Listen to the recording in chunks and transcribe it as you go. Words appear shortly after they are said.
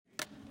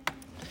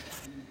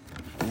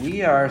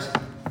We are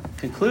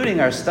concluding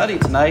our study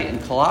tonight in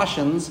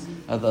Colossians,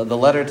 the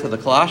letter to the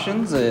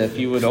Colossians. If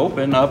you would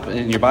open up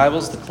in your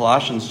Bibles to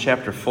Colossians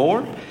chapter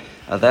 4,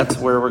 that's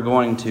where we're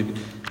going to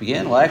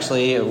begin. Well,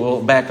 actually,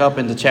 we'll back up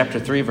into chapter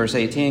 3, verse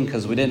 18,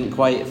 because we didn't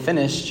quite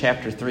finish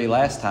chapter 3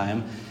 last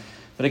time.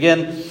 But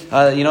again,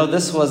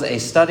 this was a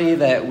study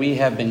that we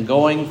have been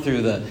going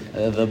through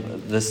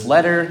this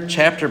letter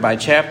chapter by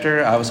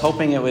chapter. I was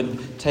hoping it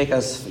would take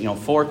us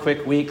 4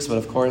 quick weeks, but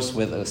of course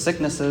with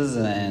sicknesses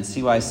and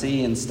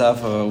CYC and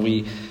stuff,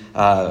 we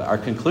are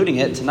concluding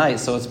it tonight.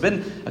 So it's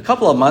been a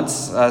couple of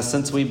months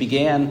since we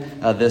began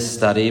this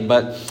study,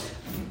 but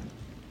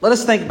let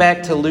us think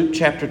back to Luke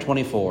chapter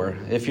 24.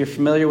 If you're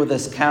familiar with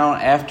this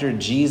account, after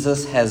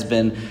Jesus has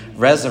been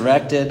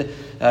resurrected,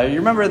 you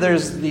remember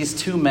there's these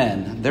two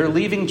men. They're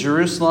leaving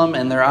Jerusalem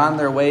and they're on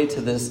their way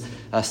to this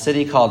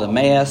city called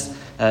Emmaus.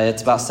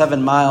 It's about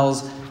 7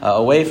 miles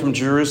away from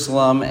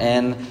Jerusalem,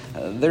 and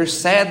they're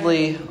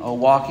sadly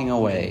walking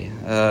away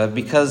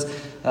because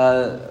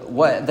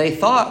what they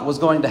thought was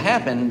going to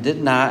happen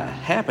did not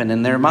happen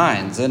in their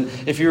minds. And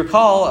if you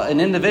recall, an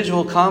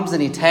individual comes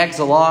and he tags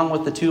along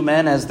with the two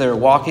men as they're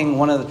walking.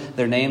 One of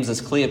their names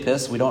is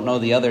Cleopas. We don't know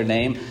the other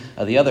name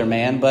of the other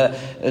man, but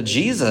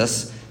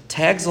Jesus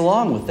tags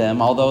along with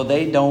them, although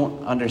they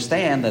don't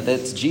understand that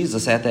it's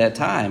Jesus at that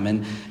time.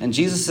 And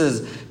Jesus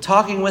is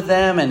talking with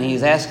them, and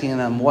he's asking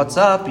them, what's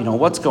up?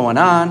 What's going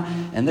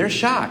on? And they're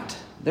shocked.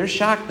 They're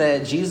shocked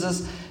that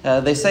Jesus,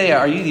 they say,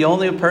 are you the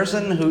only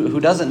person who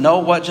doesn't know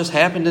what just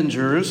happened in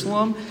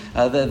Jerusalem?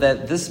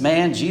 That this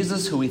man,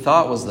 Jesus, who we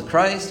thought was the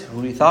Christ, who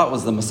we thought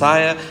was the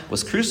Messiah,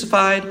 was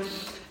crucified.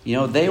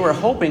 They were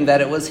hoping that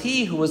it was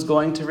he who was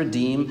going to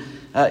redeem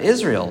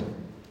Israel.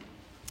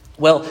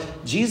 Well,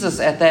 Jesus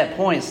at that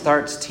point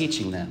starts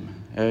teaching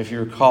them. If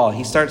you recall,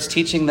 he starts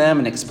teaching them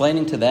and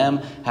explaining to them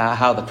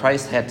how the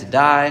Christ had to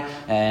die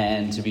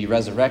and to be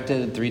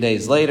resurrected 3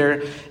 days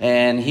later.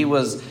 And he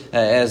was,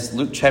 as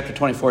Luke chapter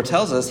 24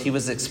 tells us, he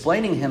was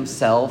explaining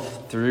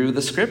himself through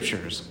the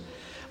scriptures.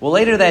 Well,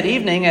 later that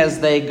evening, as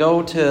they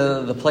go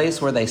to the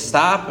place where they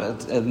stop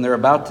and they're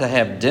about to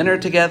have dinner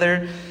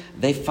together,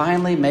 they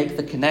finally make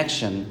the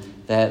connection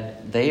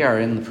that they are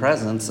in the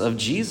presence of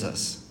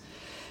Jesus.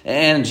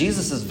 And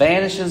Jesus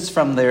vanishes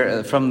from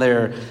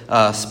their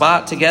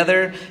spot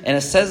together, and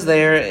it says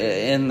there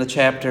in the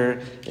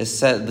chapter, it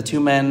said the two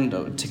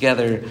men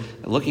together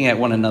looking at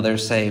one another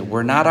say,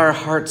 "Were not our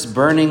hearts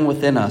burning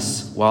within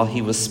us while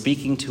he was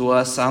speaking to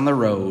us on the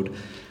road,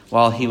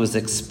 while he was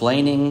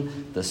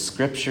explaining the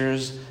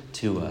scriptures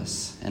to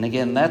us?" And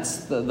again, that's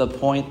the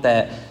point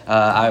that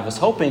I was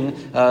hoping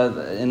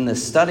in the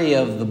study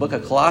of the book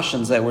of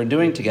Colossians that we're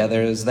doing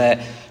together is that,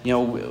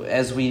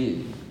 as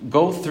we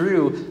go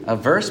through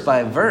verse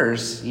by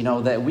verse,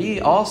 that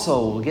we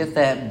also get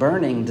that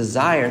burning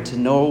desire to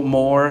know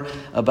more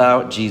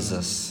about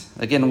Jesus.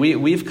 Again,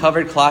 we've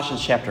covered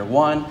Colossians chapter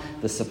 1,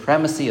 the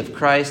supremacy of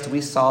Christ. We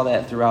saw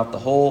that throughout the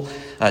whole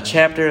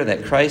chapter,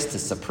 that Christ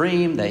is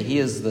supreme, that he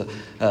is the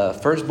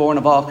firstborn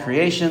of all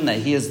creation, that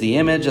he is the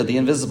image of the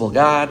invisible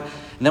God.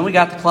 And then we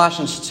got to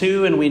Colossians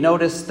 2, and we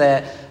noticed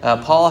that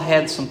Paul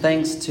had some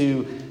things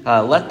to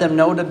let them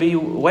know to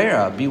beware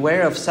of.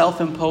 Beware of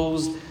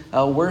self-imposed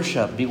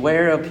worship.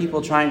 Beware of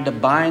people trying to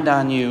bind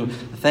on you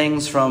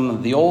things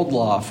from the old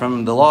law,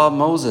 from the law of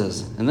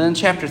Moses. And then in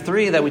chapter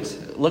 3 that we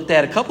looked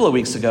at a couple of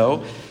weeks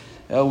ago,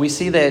 we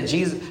see that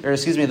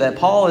that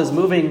Paul is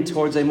moving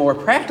towards a more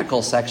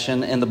practical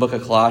section in the book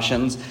of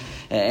Colossians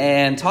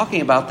and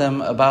talking about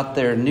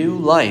their new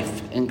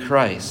life in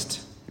Christ.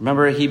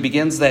 Remember, he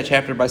begins that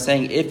chapter by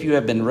saying, if you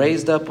have been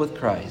raised up with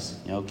Christ,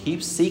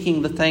 keep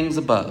seeking the things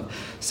above.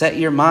 Set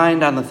your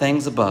mind on the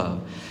things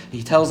above.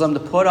 He tells them to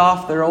put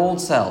off their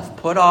old self,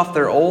 put off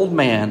their old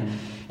man,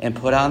 and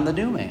put on the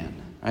new man.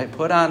 Right?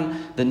 Put on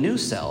the new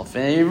self.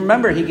 And you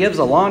remember, he gives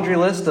a laundry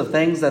list of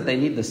things that they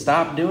need to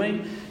stop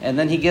doing, and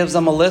then he gives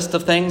them a list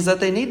of things that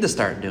they need to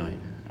start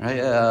doing.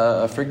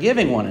 Right?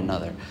 Forgiving one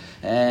another,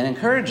 and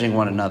encouraging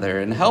one another,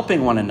 and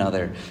helping one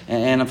another.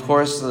 And of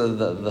course,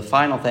 the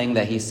final thing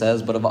that he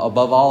says, but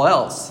above all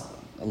else,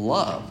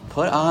 love.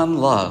 Put on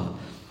love.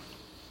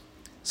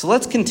 So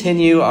let's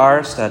continue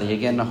our study.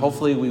 Again,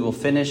 hopefully we will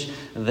finish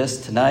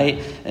this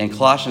tonight in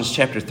Colossians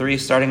chapter 3,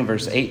 starting in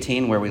verse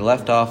 18, where we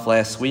left off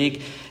last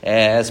week,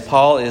 as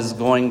Paul is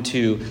going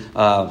to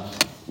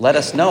let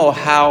us know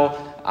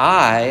how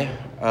I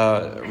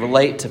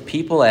relate to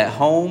people at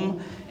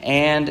home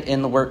and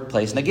in the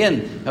workplace. And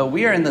again,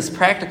 we are in this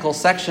practical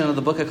section of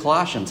the book of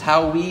Colossians,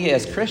 how we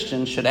as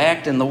Christians should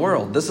act in the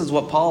world. This is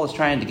what Paul is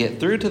trying to get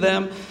through to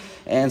them.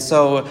 And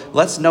so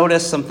let's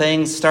notice some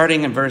things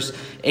starting in verse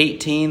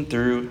 18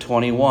 through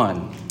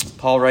 21.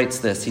 Paul writes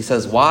this. He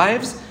says,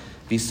 "Wives,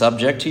 be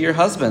subject to your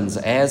husbands,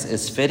 as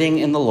is fitting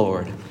in the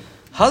Lord.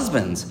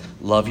 Husbands,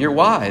 love your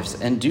wives,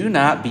 and do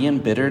not be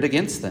embittered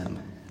against them.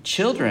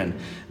 Children,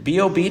 be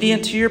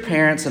obedient to your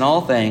parents in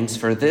all things,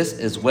 for this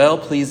is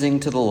well-pleasing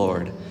to the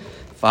Lord.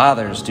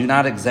 Fathers, do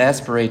not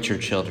exasperate your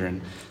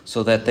children,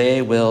 so that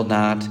they will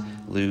not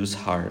lose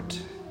heart."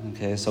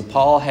 Okay, so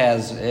Paul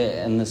has,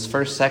 in this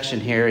first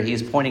section here,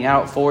 he's pointing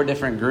out 4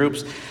 different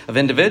groups of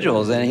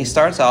individuals, and he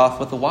starts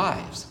off with the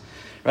wives.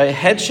 Right?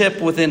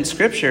 Headship within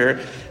Scripture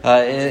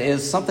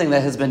is something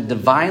that has been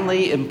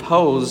divinely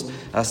imposed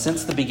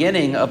since the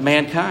beginning of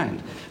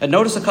mankind.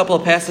 Notice a couple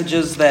of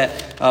passages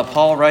that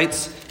Paul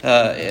writes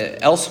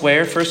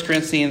elsewhere. 1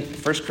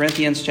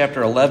 Corinthians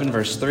chapter 11,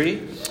 verse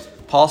 3.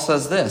 Paul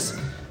says this,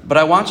 "But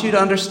I want you to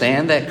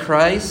understand that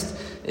Christ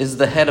is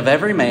the head of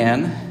every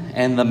man,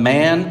 and the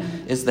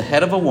man is the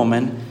head of a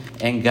woman,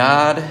 and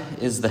God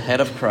is the head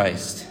of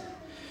Christ."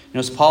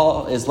 Notice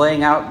Paul is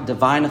laying out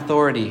divine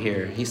authority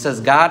here. He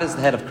says God is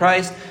the head of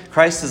Christ,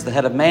 Christ is the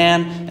head of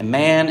man, and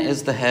man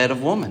is the head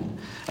of woman.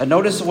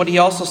 Notice what he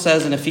also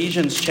says in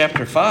Ephesians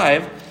chapter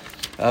 5,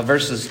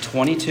 verses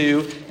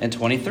 22 and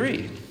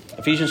 23.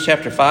 Ephesians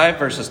chapter 5,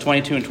 verses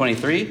 22 and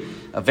 23,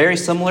 very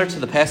similar to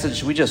the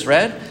passage we just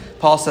read.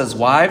 Paul says,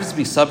 "Wives,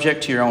 be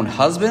subject to your own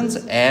husbands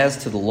as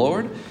to the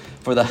Lord.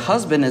 For the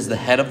husband is the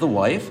head of the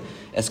wife,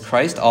 as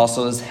Christ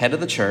also is head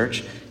of the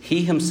church,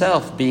 he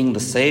himself being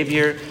the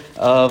Savior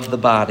of the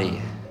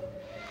body."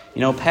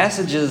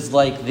 Passages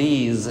like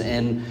these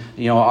in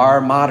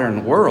our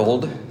modern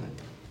world,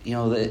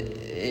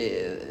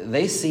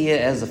 they see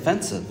it as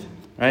offensive,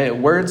 right?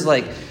 Words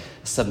like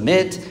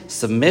submit,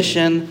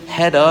 submission,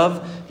 head of,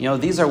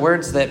 these are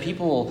words that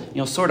people,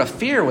 sort of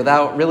fear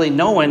without really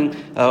knowing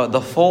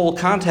the full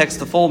context,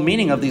 the full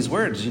meaning of these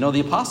words. The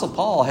Apostle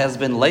Paul has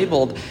been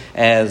labeled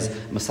as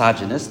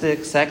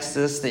misogynistic,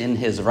 sexist in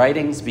his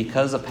writings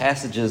because of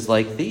passages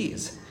like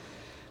these.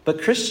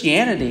 But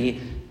Christianity,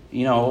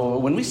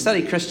 when we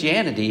study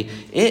Christianity,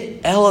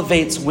 it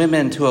elevates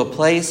women to a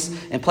place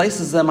and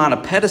places them on a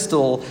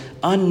pedestal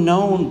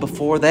unknown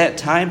before that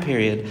time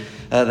period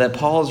that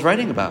Paul is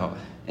writing about.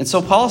 And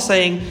so Paul's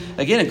saying,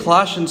 again, in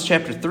Colossians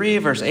chapter 3,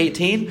 verse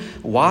 18,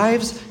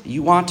 "Wives,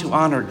 you want to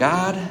honor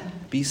God,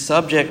 be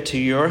subject to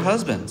your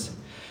husbands."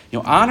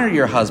 Honor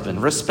your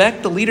husband.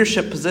 Respect the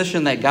leadership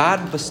position that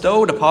God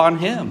bestowed upon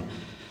him.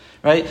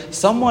 Right?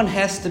 Someone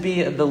has to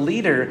be the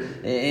leader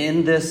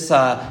in this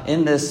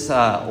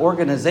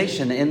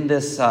organization, in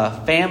this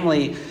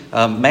family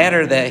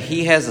matter that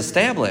he has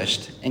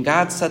established. And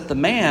God set the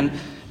man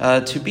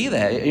to be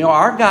that.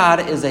 Our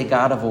God is a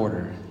God of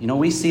order.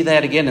 We see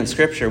that again in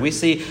Scripture. We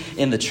see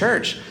in the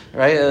church,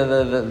 right?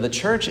 The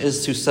church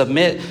is to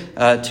submit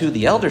to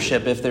the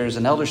eldership if there's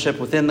an eldership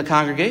within the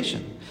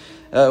congregation.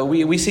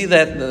 We see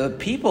that the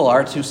people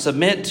are to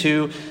submit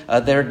to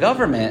their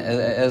government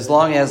as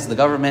long as the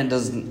government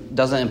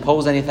doesn't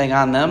impose anything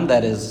on them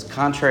that is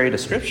contrary to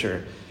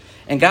Scripture.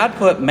 And God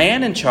put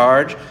man in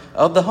charge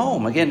of the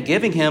home, again,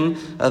 giving him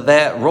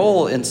that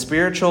role in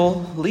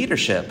spiritual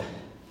leadership.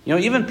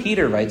 Even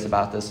Peter writes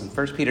about this in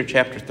 1 Peter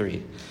chapter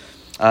 3.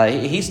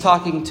 He's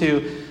talking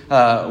to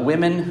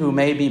women who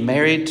may be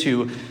married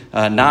to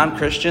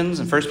non-Christians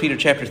in 1 Peter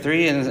chapter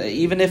 3. And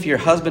even if your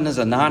husband is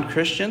a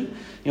non-Christian,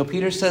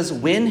 Peter says,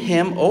 win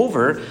him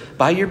over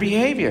by your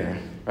behavior.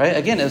 Right?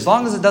 Again, as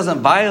long as it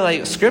doesn't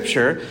violate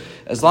Scripture,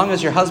 as long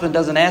as your husband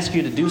doesn't ask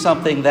you to do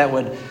something that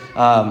would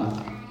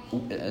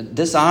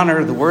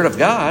dishonor the Word of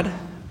God,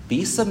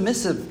 be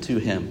submissive to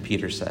him,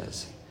 Peter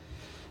says.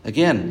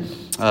 Again,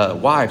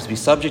 wives, be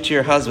subject to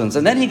your husbands.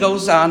 And then he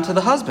goes on to the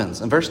husbands.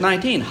 In verse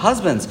 19,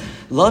 "Husbands,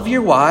 love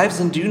your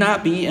wives and do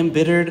not be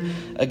embittered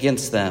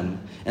against them."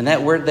 And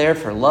that word there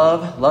for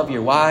love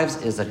your wives,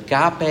 is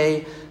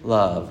agape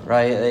love,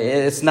 right?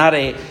 It's not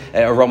a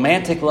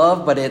romantic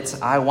love, but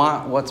it's I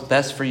want what's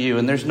best for you.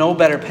 And there's no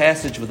better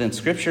passage within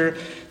Scripture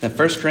than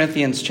 1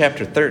 Corinthians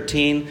chapter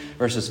 13,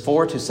 verses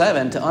 4 to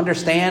 7, to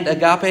understand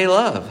agape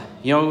love.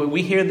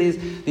 We hear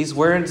these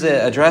words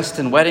addressed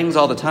in weddings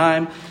all the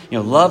time.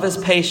 Love is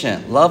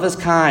patient, love is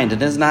kind,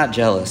 and is not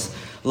jealous.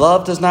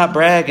 Love does not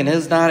brag and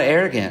is not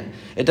arrogant.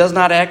 It does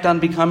not act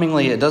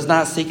unbecomingly. It does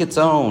not seek its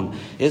own,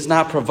 is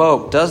not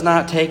provoked, does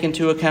not take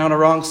into account a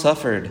wrong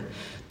suffered,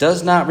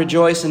 does not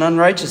rejoice in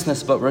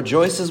unrighteousness, but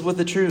rejoices with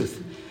the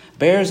truth,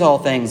 bears all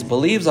things,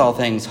 believes all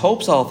things,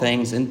 hopes all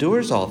things,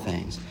 endures all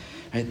things.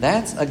 Right?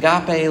 That's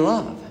agape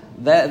love.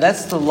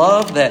 That's the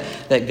love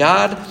that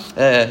God,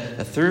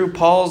 through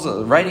Paul's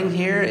writing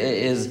here,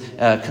 is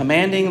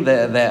commanding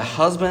that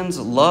husbands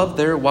love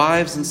their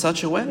wives in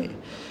such a way.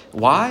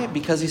 Why?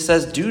 Because he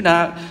says, do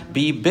not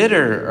be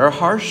bitter or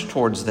harsh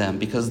towards them,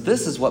 because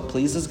this is what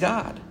pleases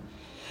God.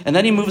 And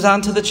then he moves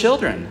on to the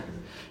children.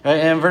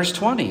 Right? In verse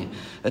 20,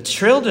 the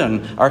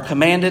children are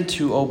commanded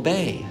to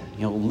obey,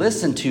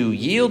 listen to,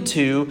 yield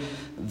to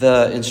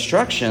the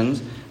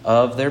instructions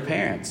of their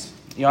parents.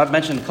 I've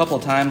mentioned a couple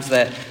of times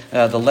that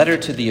the letter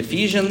to the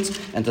Ephesians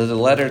and to the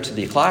letter to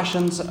the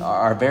Colossians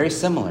are very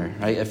similar.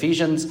 Right?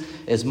 Ephesians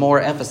is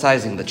more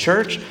emphasizing the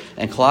church,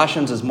 and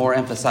Colossians is more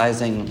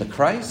emphasizing the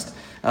Christ.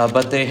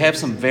 But they have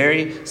some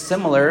very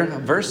similar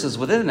verses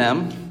within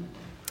them.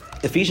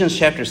 Ephesians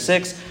chapter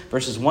 6,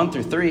 verses 1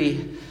 through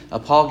 3,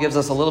 Paul gives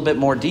us a little bit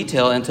more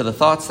detail into the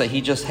thoughts that he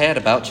just had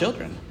about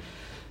children.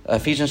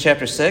 Ephesians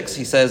chapter 6,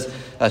 he says,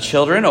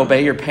 "Children,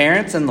 obey your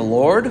parents in the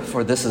Lord,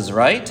 for this is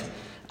right.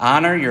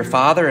 Honor your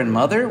father and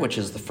mother, which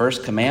is the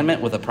first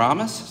commandment with a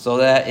promise, so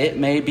that it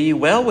may be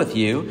well with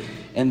you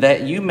and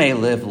that you may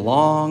live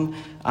long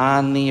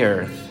on the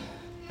earth.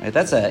 Right,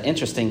 that's an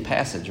interesting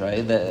passage,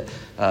 right?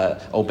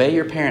 Obey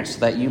your parents so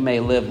that you may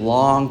live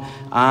long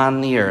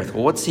on the earth.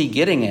 Well, what's he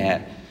getting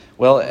at?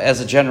 Well, as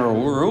a general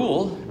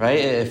rule, right,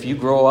 if you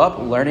grow up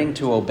learning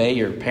to obey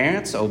your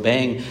parents,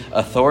 obeying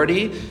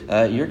authority,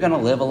 you're going to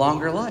live a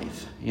longer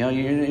life. You know,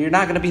 you're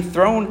not going to be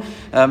thrown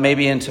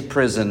maybe into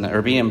prison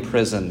or be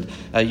imprisoned.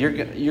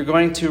 You're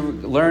going to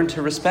learn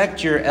to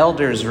respect your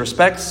elders,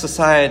 respect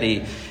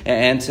society,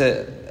 and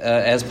to,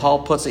 as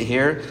Paul puts it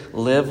here,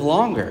 live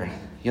longer.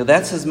 You know,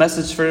 that's his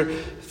message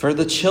for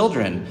the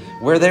children.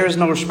 Where there is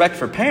no respect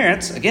for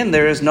parents, again,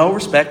 there is no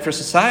respect for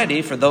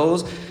society, for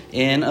those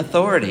in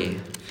authority.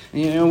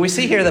 You know, we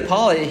see here that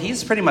Paul,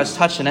 he's pretty much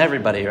touching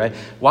everybody, right?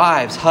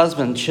 Wives,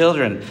 husbands,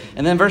 children.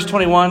 And then verse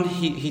 21,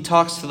 he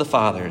talks to the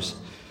fathers.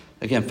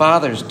 Again,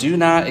 fathers, do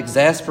not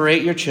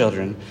exasperate your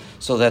children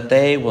so that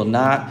they will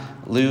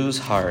not lose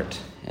heart.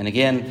 And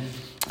again,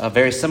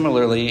 very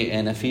similarly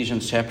in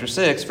Ephesians chapter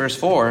 6, verse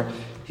 4,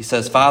 he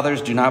says,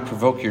 fathers, do not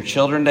provoke your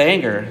children to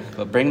anger,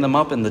 but bring them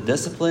up in the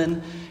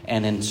discipline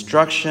and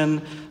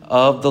instruction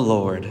of the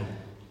Lord.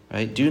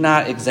 Right? Do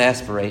not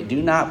exasperate.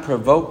 Do not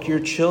provoke your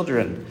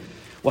children.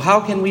 Well,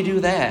 how can we do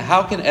that?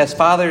 How can, as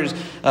fathers,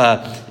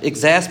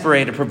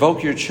 exasperate or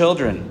provoke your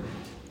children?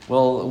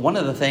 Well, one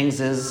of the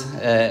things is,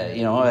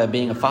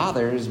 being a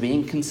father is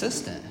being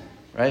consistent,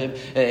 right?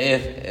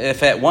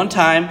 If at one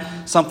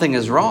time something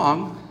is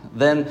wrong,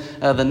 then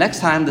the next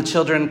time the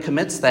children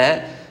commits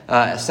that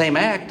same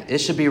act, it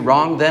should be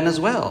wrong then as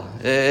well.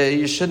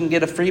 You shouldn't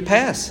get a free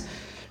pass,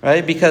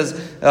 right? Because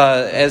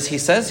as he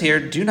says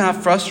here, do not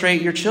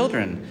frustrate your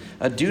children.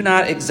 Do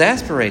not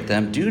exasperate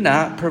them. Do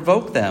not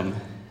provoke them.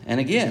 And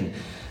again,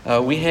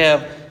 we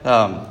have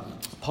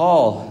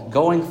Paul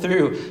going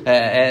through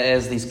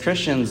as these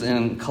Christians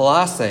in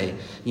Colossae.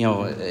 You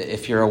know,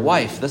 if you're a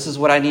wife, this is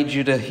what I need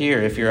you to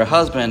hear. If you're a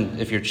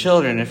husband, if you're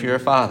children, if you're a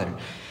father.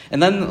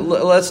 And then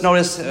let's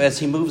notice as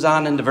he moves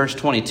on into verse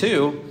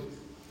 22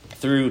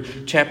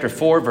 through chapter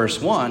 4, verse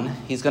 1,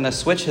 he's going to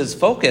switch his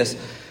focus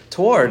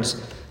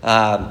towards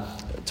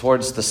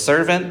the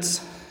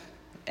servants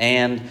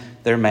and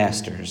their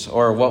masters,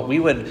 or what we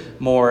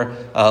would more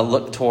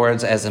look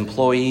towards as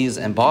employees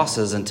and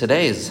bosses in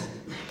today's.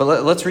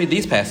 But let's read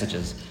these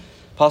passages.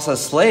 Paul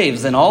says,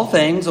 slaves, in all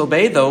things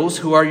obey those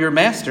who are your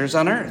masters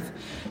on earth,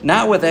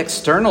 not with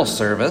external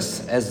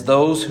service as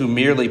those who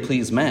merely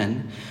please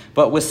men,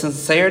 but with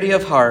sincerity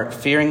of heart,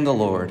 fearing the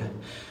Lord.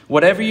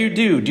 Whatever you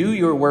do, do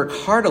your work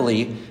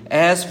heartily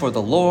as for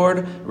the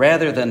Lord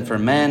rather than for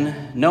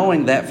men,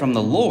 knowing that from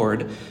the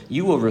Lord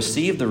you will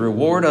receive the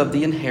reward of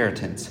the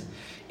inheritance.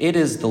 It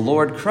is the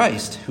Lord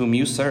Christ whom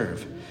you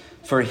serve.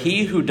 For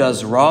he who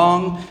does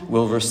wrong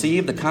will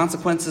receive the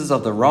consequences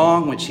of the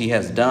wrong which he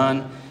has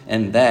done,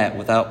 and that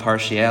without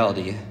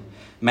partiality.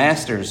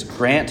 Masters,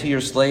 grant to your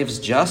slaves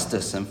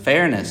justice and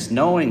fairness,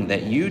 knowing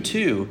that you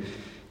too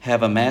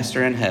have a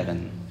master in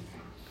heaven.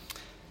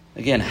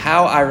 Again,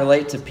 how I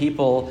relate to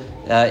people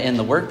in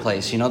the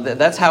workplace. You know,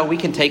 that's how we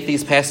can take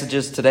these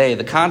passages today.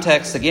 The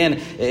context,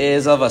 again,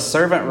 is of a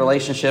servant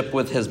relationship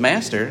with his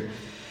master.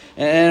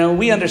 And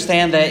we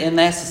understand that in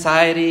that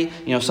society,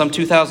 you know, some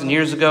 2,000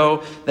 years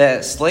ago,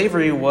 that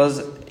slavery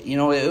was, you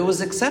know, it was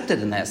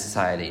accepted in that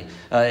society.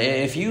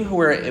 If you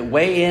were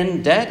way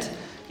in debt,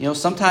 you know,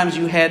 sometimes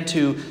you had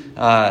to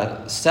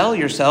sell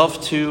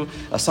yourself to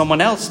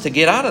someone else to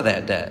get out of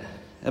that debt.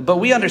 But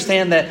we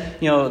understand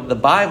that, you know, the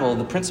Bible,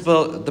 the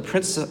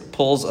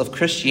principles of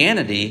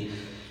Christianity,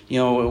 you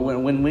know,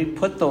 when we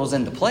put those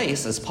into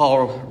place, as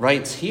Paul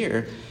writes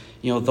here,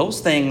 you know, those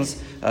things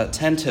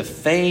tend to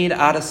fade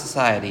out of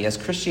society. As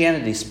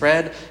Christianity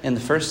spread in the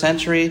first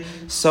century,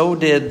 so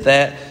did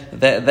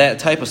that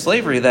type of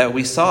slavery that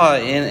we saw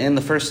in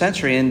the first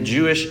century in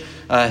Jewish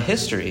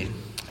history.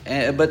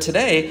 But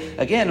today,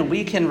 again,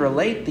 we can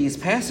relate these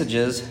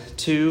passages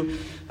to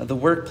the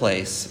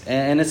workplace.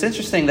 And it's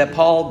interesting that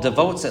Paul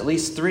devotes at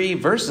least 3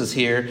 verses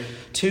here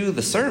to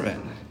the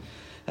servant.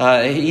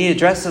 He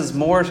addresses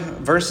more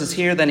verses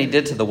here than he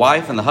did to the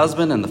wife and the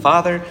husband and the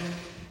father.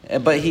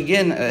 But he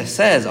again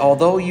says,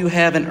 although you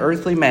have an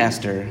earthly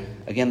master,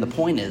 again, the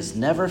point is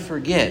never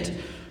forget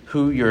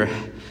who your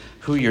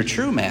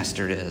true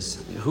master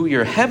is, who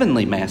your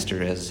heavenly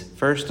master is,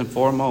 first and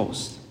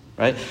foremost,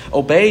 right?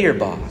 Obey your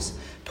boss.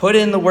 Put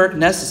in the work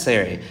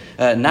necessary,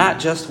 not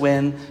just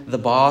when the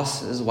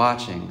boss is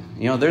watching.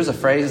 You know, there's a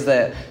phrase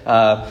that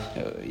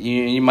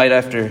you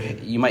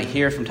might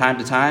hear from time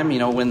to time. You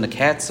know, when the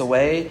cat's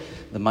away,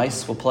 the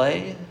mice will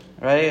play.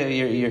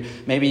 Right?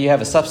 Maybe you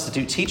have a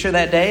substitute teacher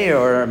that day,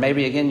 or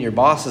maybe, again, your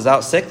boss is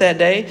out sick that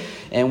day,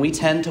 and we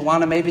tend to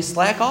want to maybe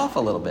slack off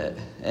a little bit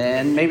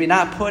and maybe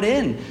not put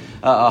in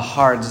a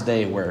hard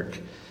day work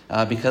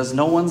because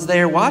no one's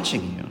there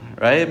watching you,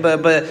 right?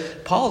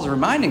 But Paul's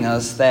reminding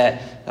us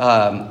that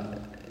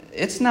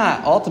it's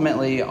not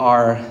ultimately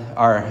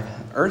our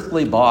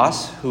earthly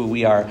boss who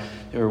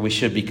we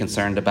should be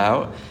concerned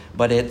about,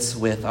 but it's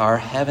with our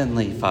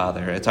heavenly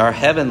Father. It's our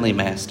heavenly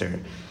Master.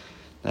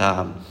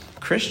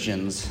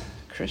 Christians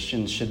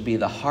should be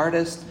the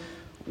hardest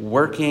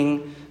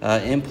working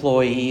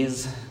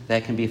employees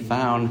that can be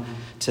found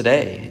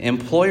today.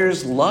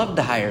 Employers love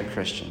to hire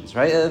Christians,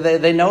 right?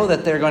 They know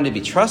that they're going to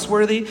be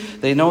trustworthy.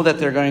 They know that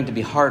they're going to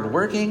be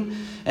hardworking,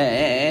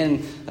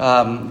 and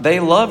they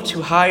love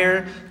to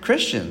hire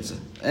Christians.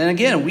 And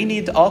again, we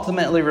need to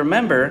ultimately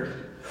remember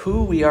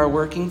who we are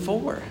working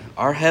for,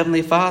 our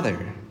Heavenly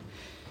Father.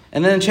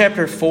 And then in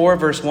chapter 4,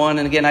 verse 1,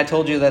 and again, I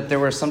told you that there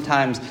were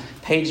sometimes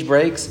page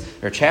breaks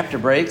or chapter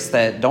breaks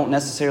that don't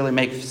necessarily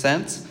make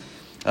sense.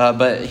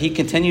 But he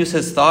continues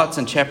his thoughts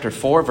in chapter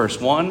 4, verse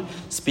 1,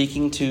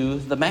 speaking to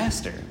the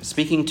master,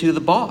 speaking to the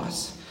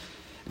boss.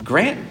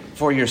 Grant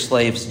for your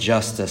slaves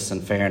justice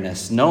and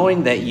fairness,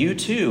 knowing that you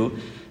too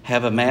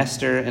have a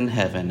master in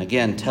heaven.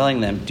 Again,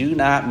 telling them, do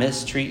not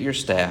mistreat your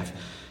staff.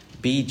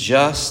 Be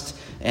just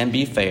and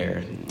be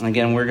fair.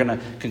 Again, we're going to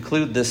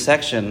conclude this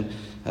section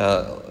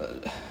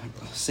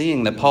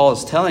seeing that Paul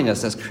is telling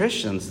us as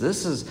Christians,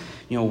 this is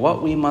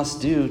what we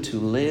must do to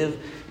live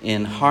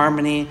in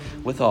harmony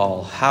with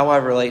all, how I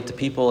relate to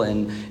people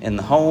in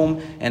the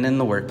home and in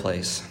the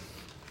workplace.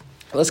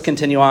 Let's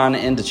continue on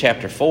into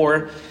chapter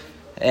 4,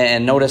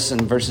 and notice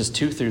in verses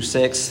 2 through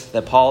 6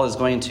 that Paul is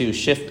going to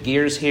shift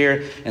gears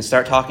here and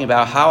start talking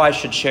about how I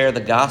should share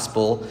the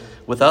gospel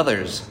with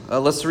others.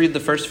 Let's read the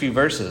first few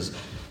verses,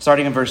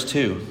 starting in verse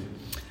 2.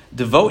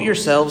 Devote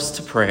yourselves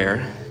to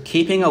prayer,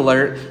 keeping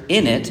alert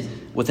in it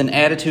with an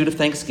attitude of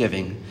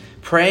thanksgiving,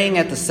 praying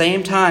at the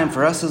same time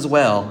for us as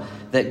well,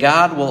 that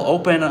God will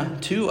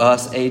open to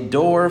us a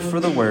door for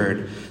the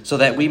word, so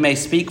that we may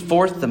speak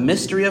forth the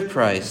mystery of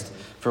Christ,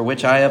 for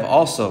which I have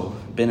also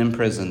been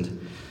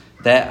imprisoned,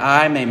 that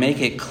I may make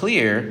it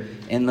clear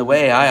in the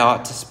way I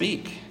ought to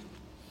speak.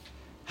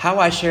 How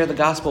I share the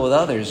gospel with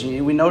others.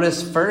 We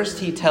notice first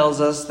he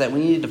tells us that we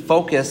need to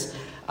focus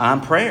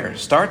on prayer.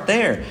 Start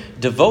there.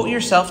 Devote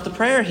yourself to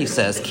prayer, he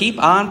says.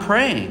 Keep on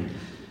praying.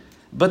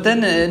 But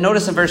then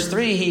notice in verse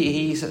 3,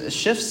 he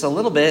shifts a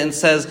little bit and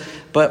says,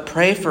 but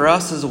pray for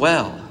us as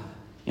well.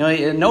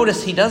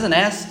 Notice he doesn't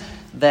ask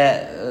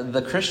that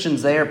the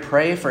Christians there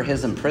pray for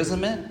his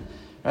imprisonment,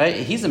 right?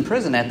 He's in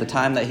prison at the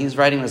time that he's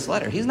writing this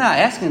letter. He's not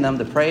asking them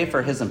to pray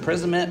for his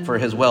imprisonment, for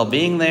his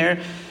well-being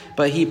there,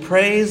 but he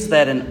prays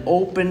that an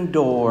open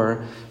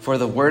door for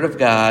the word of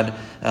God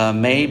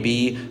may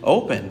be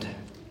opened.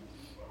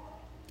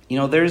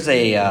 There's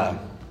a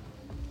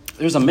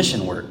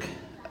mission work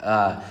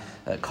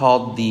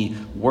called the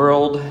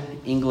World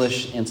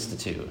English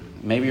Institute.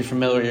 Maybe you're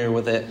familiar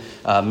with it,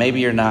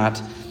 maybe you're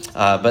not.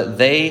 But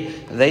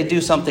they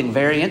do something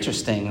very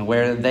interesting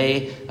where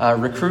they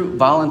recruit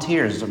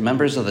volunteers,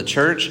 members of the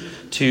church,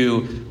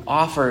 to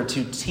offer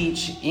to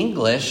teach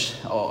English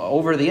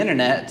over the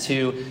internet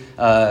to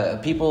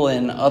people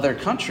in other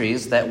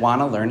countries that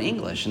want to learn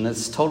English. And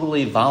it's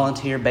totally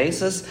volunteer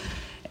basis.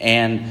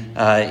 And,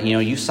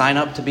 you sign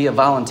up to be a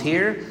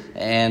volunteer,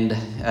 and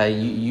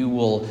you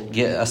will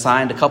get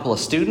assigned a couple of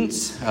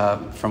students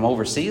from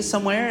overseas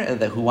somewhere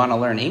who want to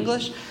learn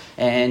English,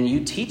 and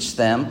you teach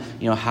them,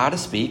 how to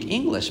speak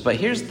English. But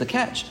here's the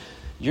catch.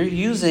 You're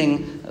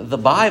using the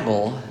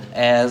Bible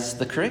as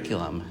the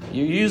curriculum.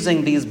 You're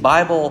using these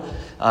Bible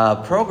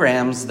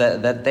programs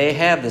that they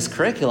have, this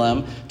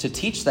curriculum, to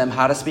teach them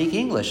how to speak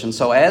English. And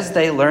so as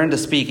they learn to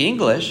speak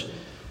English,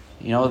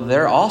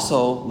 they're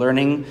also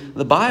learning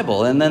the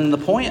Bible. And then the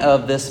point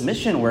of this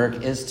mission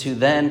work is to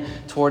then,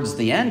 towards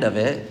the end of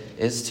it,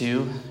 is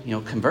to,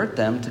 convert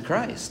them to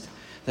Christ.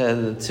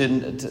 To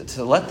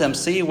let them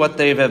see what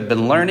they have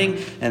been learning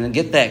and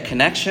get that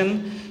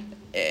connection.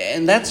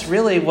 And that's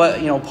really what,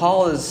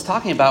 Paul is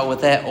talking about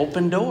with that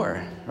open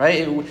door,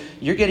 right?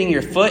 You're getting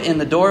your foot in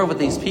the door with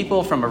these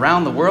people from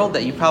around the world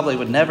that you probably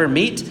would never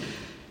meet,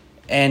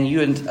 and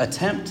you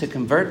attempt to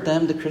convert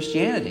them to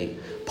Christianity.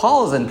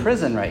 Paul is in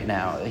prison right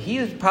now. He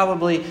is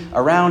probably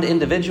around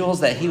individuals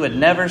that he would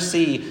never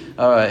see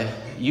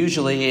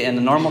usually in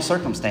a normal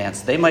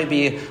circumstance. They might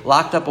be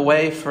locked up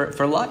away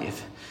for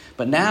life.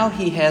 But now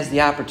he has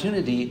the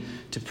opportunity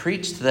to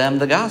preach to them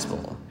the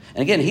gospel.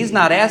 And again, he's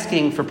not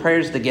asking for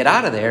prayers to get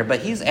out of there, but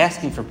he's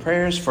asking for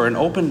prayers for an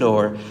open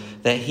door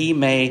that he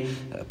may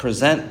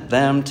present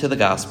them to the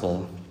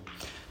gospel.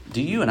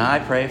 Do you and I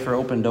pray for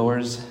open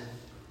doors?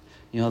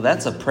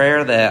 That's a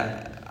prayer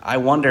that I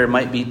wonder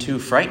might be too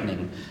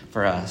frightening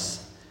for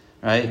us,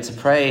 right? To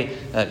pray,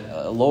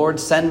 Lord,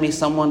 send me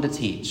someone to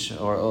teach,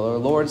 or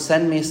Lord,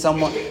 send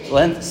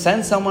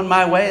someone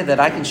my way that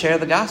I can share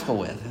the gospel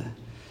with.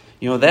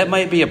 That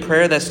might be a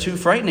prayer that's too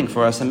frightening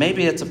for us, and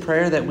maybe it's a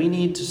prayer that we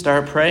need to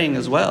start praying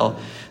as well,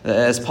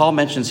 as Paul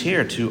mentions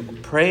here, to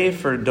pray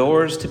for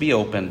doors to be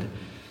opened.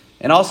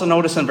 And also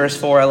notice in verse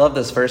 4, I love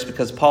this verse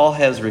because Paul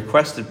has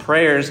requested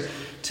prayers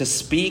to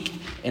speak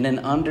in an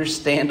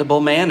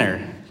understandable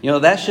manner.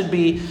 That should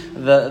be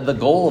the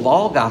goal of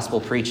all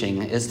gospel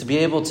preaching, is to be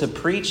able to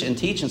preach and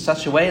teach in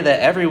such a way that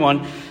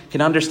everyone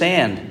can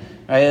understand.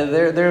 Right?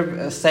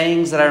 There are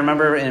sayings that I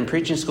remember in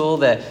preaching school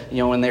that,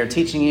 when they were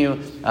teaching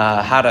you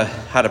how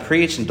to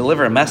preach and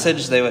deliver a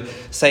message, they would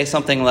say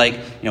something like,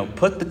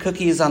 put the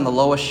cookies on the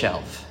lowest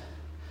shelf.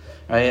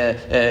 right?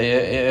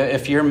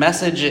 If your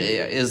message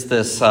is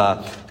this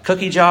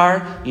cookie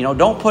jar,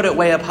 don't put it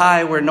way up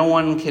high where no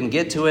one can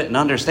get to it and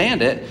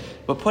understand it,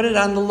 but put it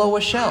on the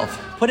lowest shelf.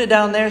 Put it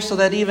down there so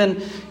that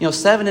even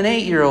 7 and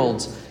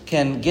 8-year-olds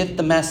can get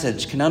the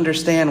message, can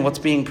understand what's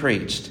being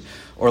preached.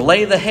 Or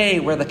lay the hay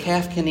where the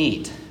calf can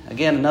eat.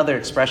 Again, another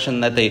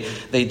expression that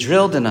they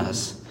drilled in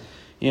us.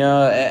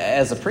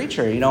 As a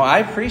preacher, I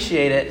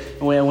appreciate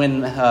it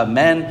when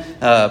men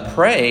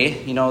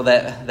pray,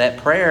 that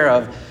prayer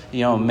of,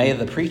 may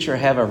the preacher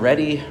have a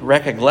ready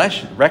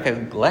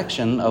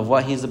recollection of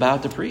what he's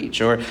about to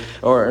preach, or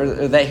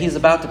that he's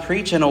about to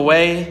preach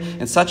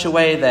in such a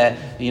way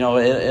that,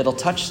 it'll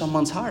touch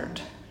someone's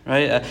heart,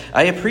 right?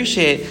 I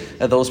appreciate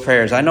those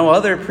prayers. I know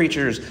other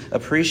preachers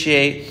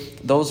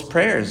appreciate those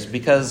prayers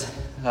because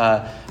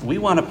we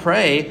want to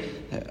pray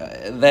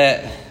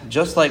that,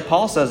 just like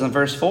Paul says in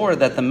verse 4,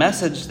 that the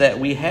message that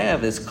we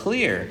have is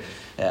clear,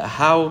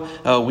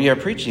 how we are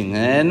preaching.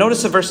 And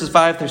notice in verses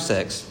 5 through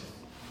 6.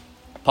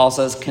 Paul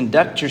says,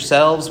 conduct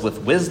yourselves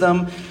with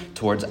wisdom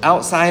towards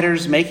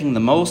outsiders, making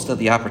the most of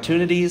the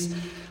opportunities.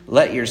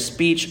 Let your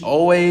speech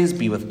always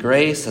be with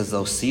grace, as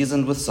though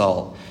seasoned with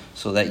salt,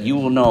 so that you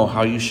will know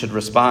how you should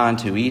respond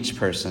to each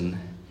person.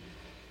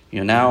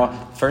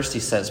 Now, first he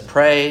says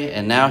pray,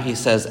 and now he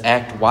says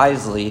act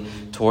wisely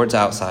towards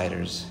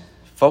outsiders.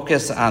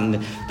 Focus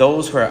on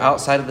those who are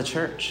outside of the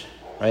church,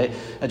 right?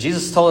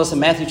 Jesus told us in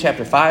Matthew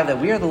chapter 5 that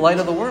we are the light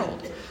of the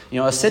world.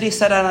 A city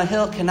set on a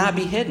hill cannot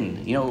be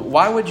hidden.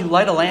 Why would you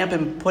light a lamp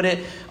and put it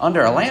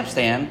under a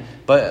lampstand,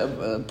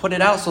 but put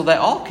it out so that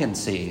all can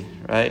see,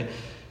 right?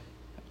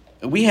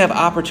 We have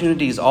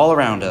opportunities all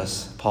around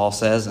us, Paul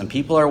says, and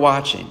people are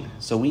watching.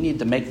 So we need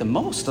to make the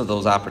most of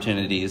those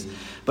opportunities.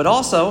 But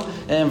also,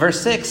 in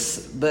verse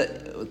 6,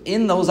 but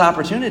in those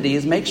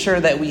opportunities, make sure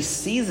that we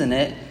season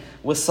it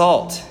with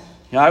salt.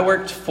 I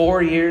worked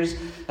 4 years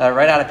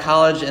right out of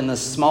college in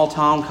this small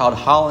town called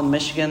Holland,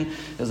 Michigan.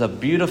 It was a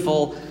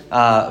beautiful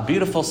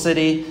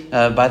city.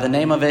 By the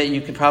name of it, you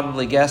could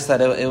probably guess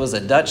that it was a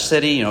Dutch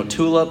city.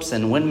 Tulips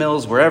and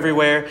windmills were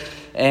everywhere.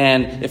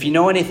 And if you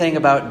know anything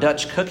about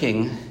Dutch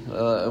cooking,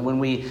 when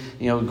we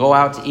go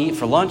out to eat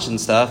for lunch and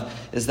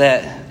stuff, is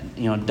that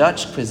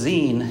Dutch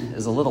cuisine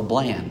is a little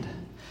bland.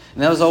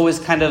 And that was always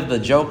kind of the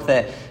joke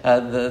that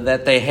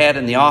that they had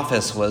in the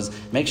office was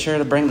make sure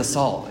to bring the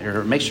salt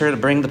or make sure to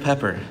bring the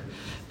pepper.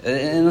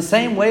 In the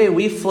same way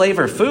we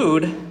flavor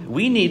food,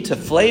 we need to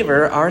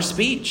flavor our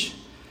speech.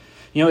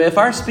 If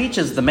our speech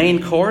is the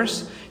main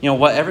course,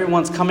 what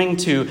everyone's coming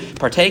to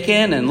partake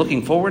in and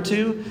looking forward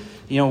to,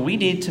 we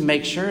need to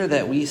make sure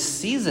that we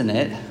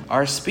season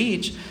our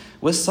speech,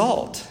 with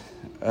salt.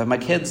 My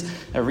kids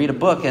read a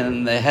book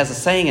and it has a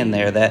saying in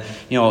there that,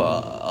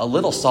 a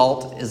little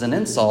salt is an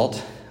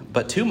insult,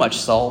 but too much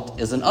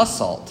salt is an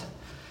assault.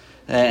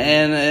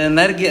 And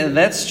that again,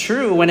 that's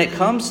true when it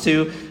comes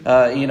to,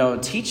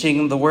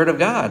 teaching the Word of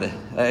God.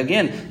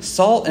 Again,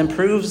 salt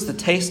improves the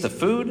taste of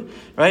food,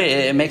 right?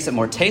 It makes it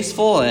more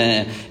tasteful.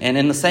 And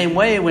in the same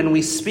way, when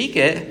we speak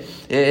it,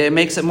 it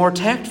makes it more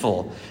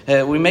tactful.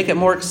 We make it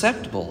more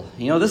acceptable.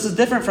 This is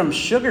different from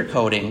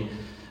sugarcoating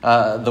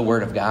the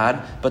Word of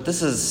God, but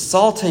this is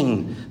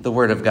salting the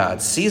Word of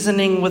God,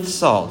 seasoning with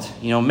salt,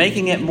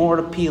 making it more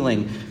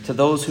appealing to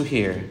those who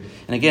hear.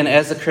 And again,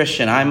 as a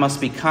Christian, I must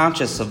be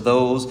conscious of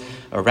those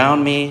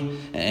around me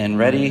and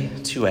ready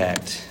to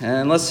act.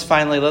 And let's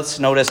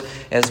notice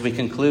as we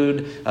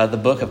conclude the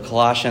book of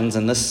Colossians,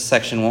 and this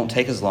section won't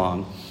take as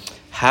long,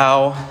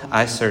 how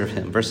I serve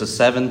him. Verses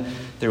 7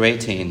 through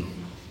 18.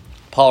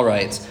 Paul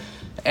writes,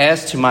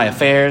 as to my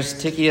affairs,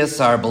 Tychicus,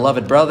 our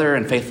beloved brother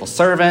and faithful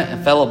servant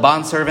and fellow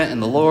bondservant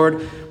in the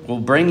Lord, will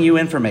bring you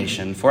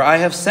information, for I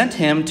have sent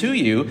him to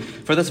you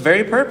for this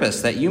very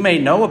purpose, that you may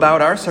know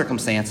about our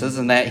circumstances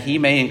and that he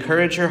may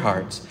encourage your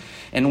hearts.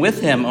 And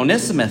with him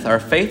Onesimus, our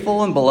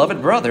faithful and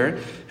beloved brother,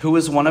 who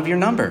is one of your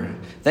number.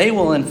 They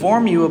will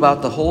inform you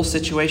about the whole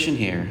situation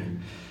here.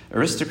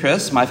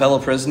 Aristarchus, my fellow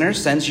prisoner,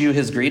 sends you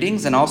his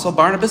greetings, and also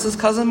Barnabas'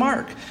 cousin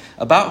Mark,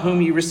 about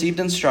whom you received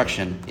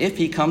instruction. If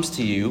he comes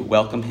to you,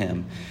 welcome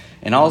him.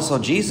 And also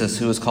Jesus,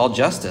 who is called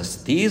Justus.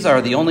 These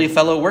are the only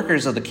fellow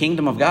workers of the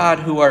kingdom of God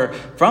who are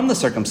from the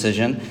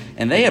circumcision,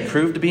 and they have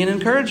proved to be an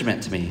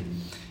encouragement to me.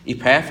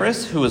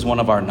 Epaphras, who is one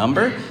of our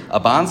number, a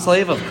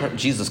bondslave of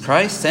Jesus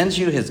Christ, sends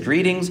you his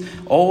greetings,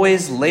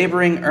 always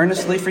laboring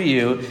earnestly for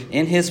you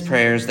in his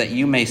prayers, that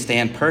you may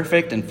stand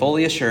perfect and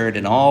fully assured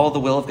in all the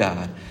will of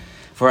God.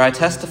 For I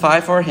testify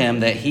for him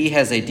that he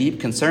has a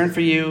deep concern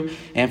for you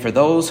and for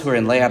those who are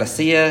in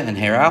Laodicea and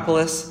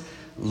Hierapolis.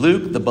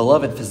 Luke, the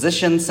beloved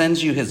physician,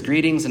 sends you his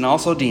greetings, and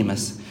also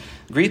Demas.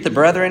 Greet the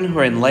brethren who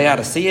are in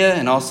Laodicea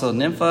and also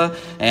Nympha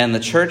and the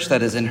church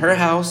that is in her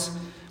house.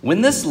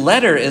 When this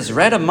letter is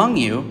read among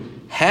you,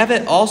 have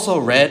it also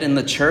read in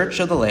the church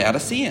of the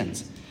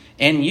Laodiceans.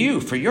 And you,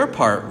 for your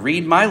part,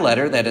 read my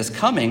letter that is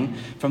coming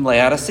from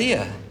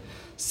Laodicea.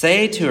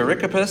 Say to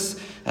Archippus,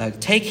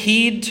 take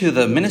heed to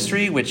the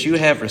ministry which you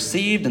have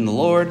received in the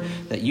Lord,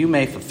 that you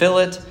may fulfill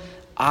it.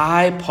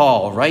 I,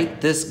 Paul,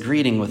 write this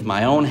greeting with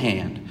my own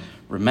hand.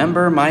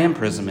 Remember my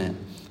imprisonment.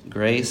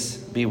 Grace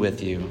be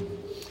with you.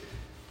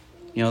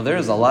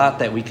 There's a lot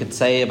that we could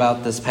say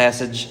about this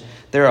passage.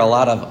 There are a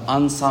lot of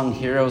unsung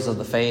heroes of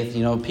the faith,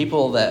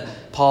 people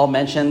that Paul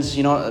mentions,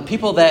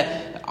 people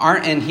that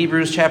aren't in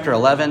Hebrews chapter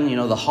 11,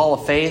 the hall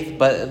of faith,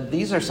 but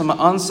these are some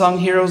unsung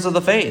heroes of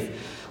the faith.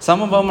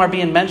 Some of them are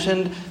being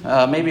mentioned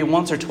maybe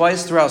once or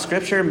twice throughout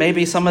Scripture.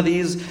 Maybe some of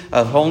these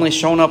have only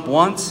shown up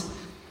once.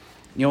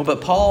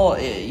 But Paul,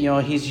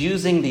 he's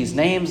using these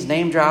names,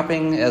 name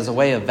dropping, as a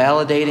way of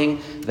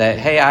validating that,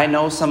 hey, I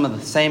know some of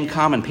the same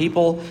common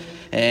people,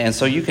 and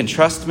so you can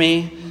trust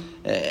me.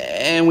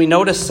 And we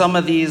notice some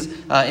of these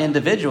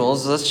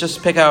individuals. Let's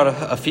just pick out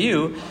a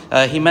few.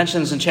 He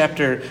mentions in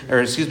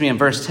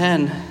verse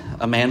 10,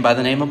 a man by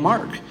the name of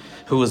Mark,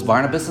 who was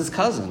Barnabas'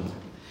 cousin.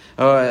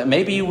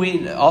 Maybe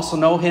we also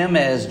know him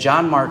as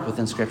John Mark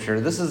within Scripture.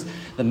 This is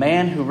the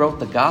man who wrote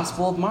the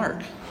Gospel of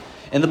Mark.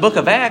 In the book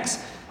of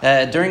Acts,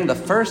 during the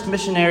first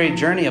missionary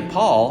journey of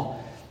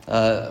Paul,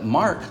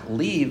 Mark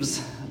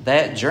leaves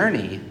that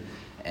journey.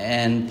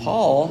 And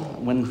Paul,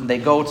 when they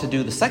go to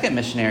do the second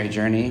missionary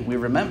journey, we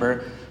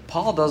remember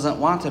Paul doesn't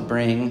want to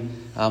bring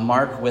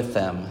Mark with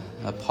them.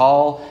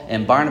 Paul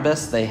and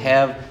Barnabas, they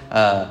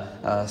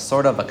have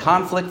sort of a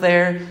conflict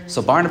there.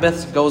 So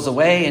Barnabas goes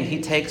away and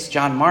he takes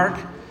John Mark.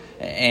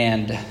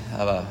 And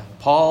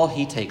Paul,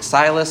 he takes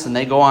Silas, and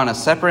they go on a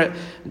separate,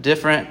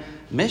 different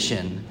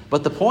mission.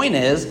 But the point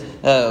is,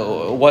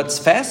 what's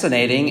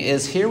fascinating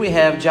is here we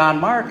have John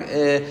Mark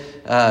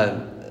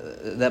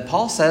that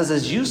Paul says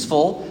is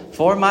useful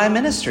for my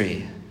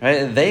ministry.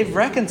 Right? They've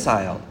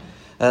reconciled.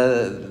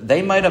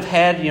 They might have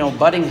had,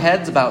 butting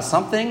heads about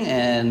something,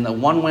 and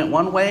one went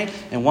one way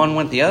and one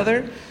went the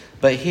other.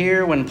 But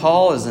here, when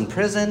Paul is in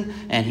prison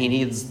and he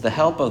needs the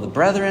help of the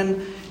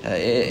brethren,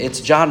 it's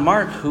John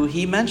Mark who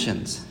he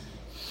mentions.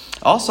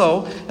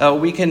 Also,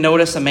 we can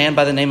notice a man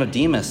by the name of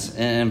Demas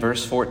in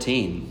verse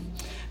 14.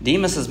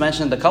 Demas is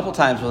mentioned a couple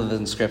times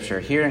within Scripture,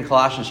 here in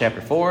Colossians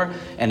chapter 4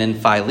 and in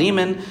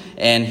Philemon,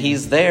 and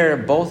he's there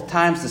both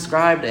times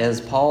described as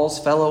Paul's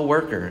fellow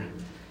worker.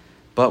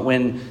 But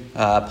when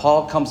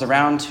Paul comes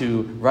around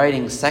to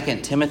writing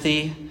 2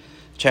 Timothy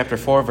chapter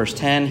 4, verse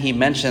 10, he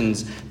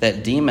mentions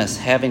that Demas,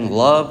 having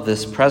loved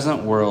this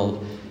present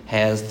world,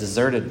 has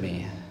deserted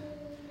me.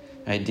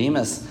 Right?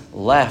 Demas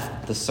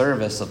left the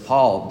service of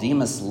Paul.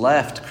 Demas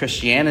left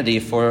Christianity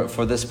for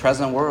this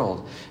present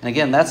world. And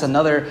again, that's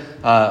another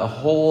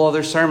whole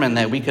other sermon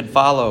that we could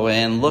follow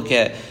and look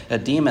at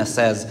Demas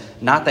as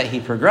not that he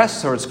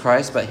progressed towards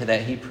Christ, but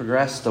that he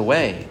progressed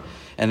away.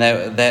 And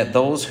that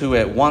those who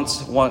at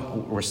once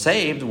were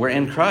saved, were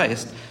in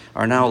Christ,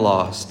 are now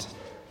lost.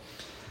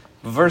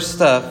 Verse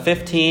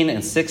 15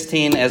 and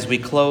 16, as we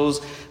close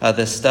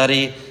this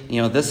study,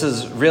 this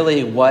is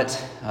really what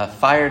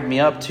fired me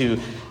up to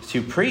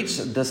preach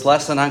this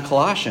lesson on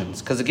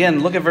Colossians. Because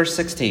again, look at verse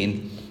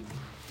 16.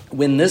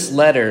 When this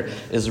letter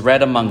is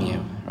read among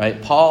you,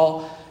 right?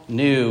 Paul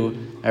knew,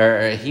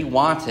 or he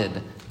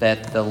wanted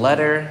that the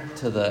letter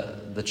to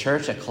the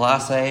church at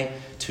Colossae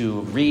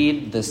to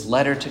read this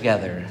letter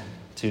together,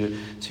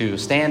 to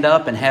stand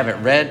up and have it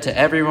read to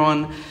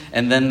everyone.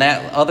 And then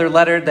that other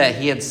letter that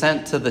he had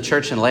sent to the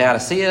church in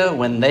Laodicea,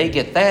 when they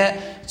get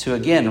that, to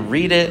again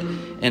read it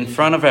in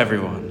front of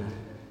everyone.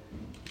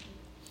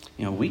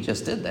 We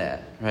just did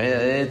that, right?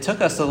 It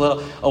took us a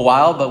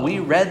while, but we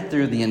read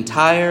through the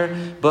entire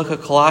book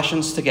of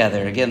Colossians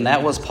together. Again,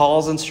 that was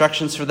Paul's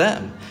instructions for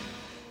them.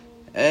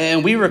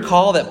 And we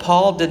recall that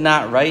Paul did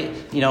not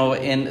write,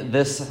 in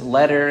this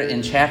letter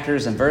in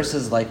chapters and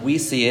verses like we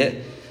see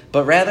it,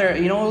 but rather,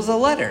 it was a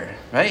letter,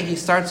 right? He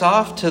starts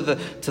off to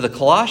the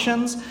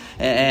Colossians,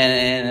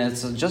 and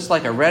it's just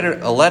like a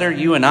letter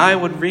you and I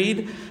would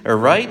read or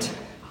write.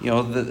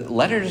 The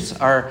letters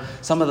are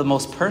some of the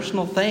most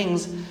personal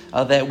things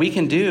that we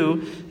can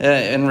do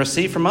and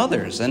receive from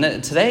others.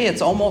 And today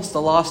it's almost a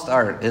lost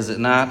art, is it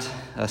not?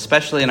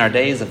 Especially in our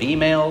days of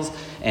emails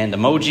and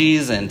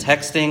emojis and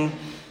texting.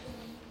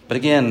 But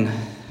again,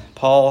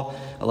 Paul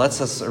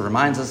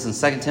reminds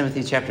us in 2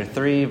 Timothy chapter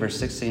 3, verse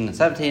 16 and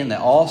 17, that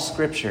all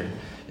Scripture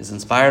is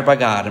inspired by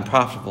God and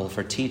profitable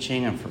for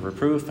teaching and for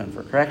reproof and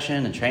for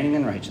correction and training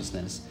in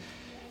righteousness.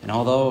 And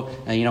although,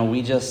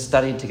 we just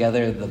studied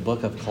together the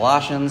book of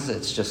Colossians,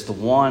 it's just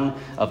one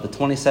of the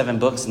 27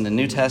 books in the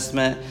New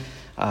Testament.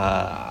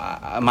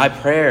 My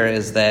prayer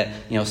is that,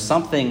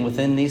 something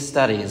within these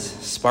studies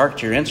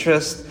sparked your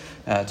interest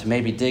to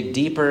maybe dig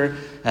deeper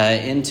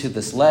into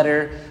this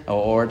letter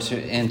or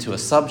into a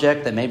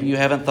subject that maybe you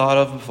haven't thought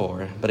of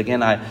before. But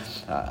again,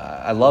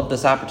 I love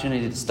this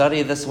opportunity to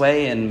study this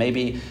way, and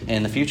maybe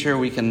in the future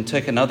we can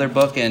take another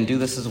book and do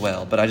this as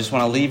well. But I just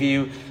want to leave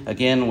you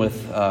again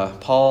with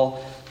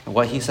Paul,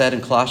 what he said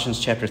in Colossians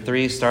chapter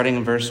 3, starting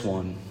in verse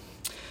 1.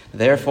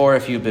 Therefore,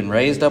 if you've been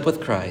raised up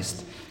with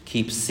Christ,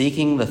 keep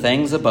seeking the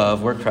things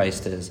above where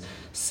Christ is,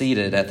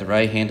 seated at the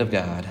right hand of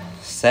God.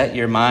 Set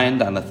your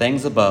mind on the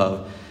things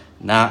above,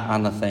 not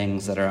on the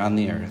things that are on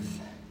the earth.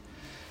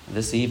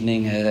 this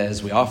evening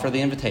as we offer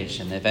the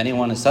invitation. If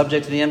anyone is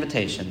subject to the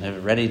invitation, they're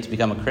ready to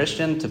become a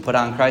Christian, to put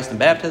on Christ in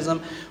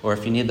baptism, or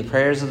if you need the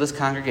prayers of this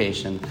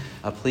congregation,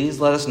 please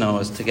let us know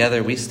as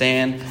together we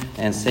stand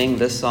and sing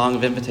this song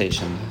of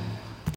invitation.